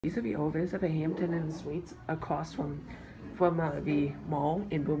These are the elevators at the Hampton and Suites across from the mall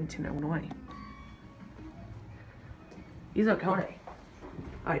in Bloomington, Illinois. These are KONE.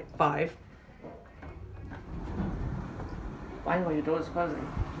 Alright, 5. Finally, the door is closing.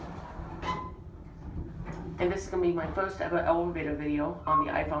 And this is going to be my first ever elevator video on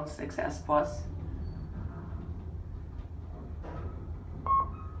the iPhone 6s Plus.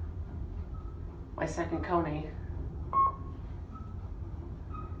 My second KONE.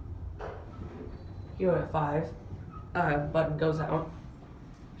 Here at 5. Button goes out.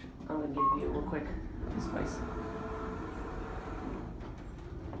 I'm gonna give you real quick this place.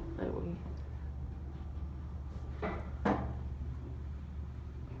 There we.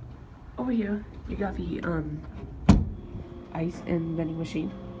 Over here, you got the ice and vending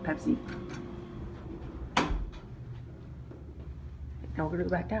machine, Pepsi. Now we're gonna go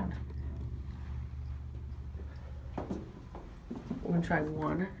back down. We're gonna try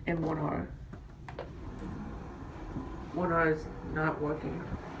 1 and 1R. 1R is not working.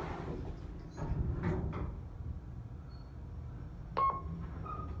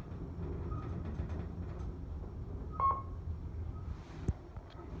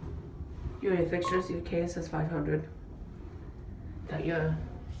 Your fixtures, your KSS 500. Got your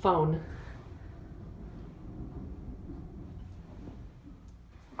phone.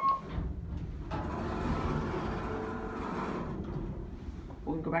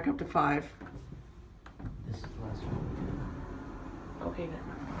 We'll go back up to 5. This is the last one. Okay then.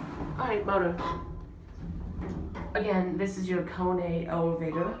 Alright, motor. Again, this is your KONE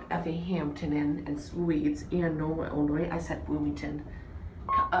elevator at the Hampton Inn and Suites in Normal, Illinois. I said Bloomington.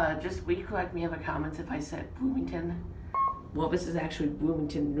 Just will you correct me in the comments if I said Bloomington? Well, this is actually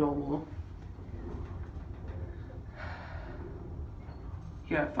Bloomington Normal.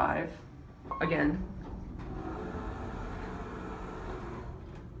 Here at 5. Again.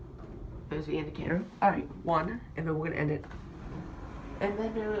 There's the indicator. Alright, 1, and then we're gonna end it. And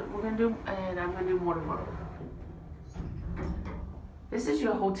then I'm gonna do more tomorrow. This is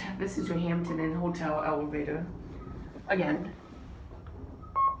your hotel. This is your Hampton Inn hotel elevator. Again,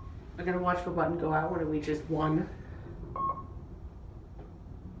 we're gonna watch the button go out when it reaches 1.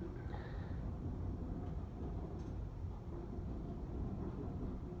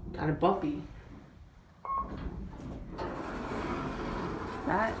 Kind of bumpy.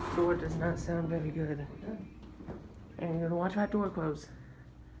 That door does not sound very good. And you're gonna watch that door close.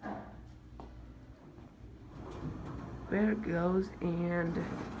 There it goes, and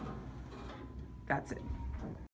that's it.